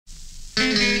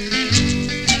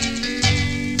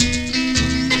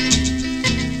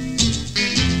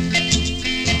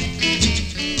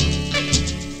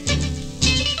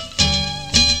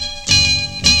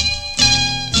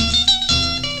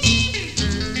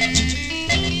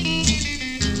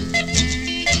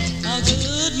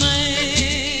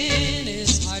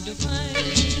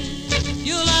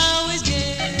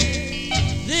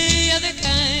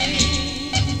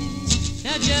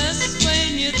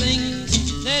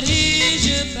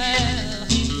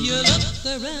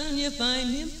around, you find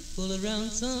him fooling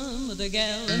around some other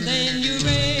gal, and then you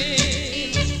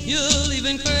rave, you'll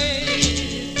even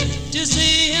crave to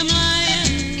see him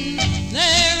lying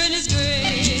there in his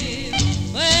grave.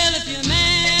 Well, if your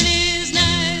man is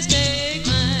nice, take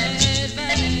my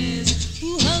advice.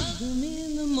 Hug him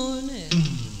in the morning,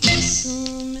 kiss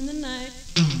him in the night,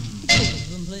 give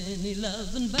him plenty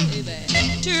loving, baby,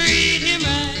 treat him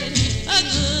right. A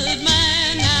good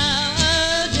man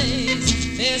nowadays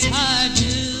is hard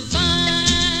to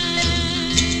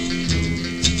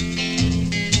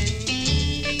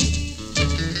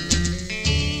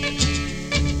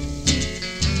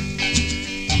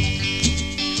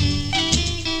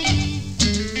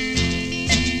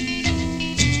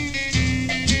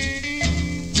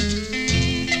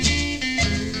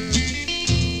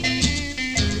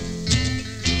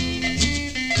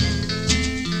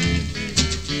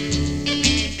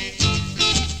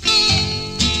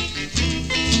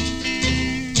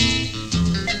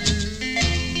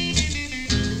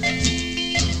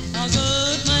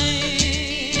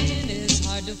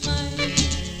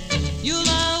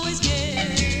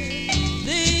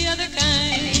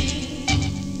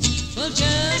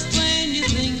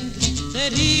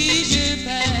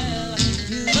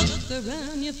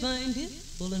around, you find him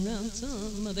fooling around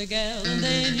some other gal, and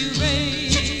then you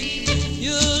rave,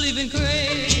 you'll even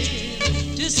crave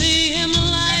to see him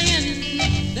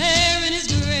lying there in his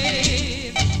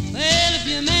grave. Well, if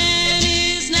your man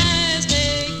is nice,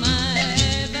 take my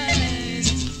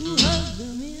advice. Hug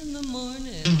him in the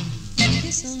morning,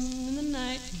 kiss him in the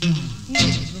night,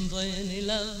 give him plenty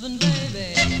loving,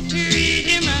 baby,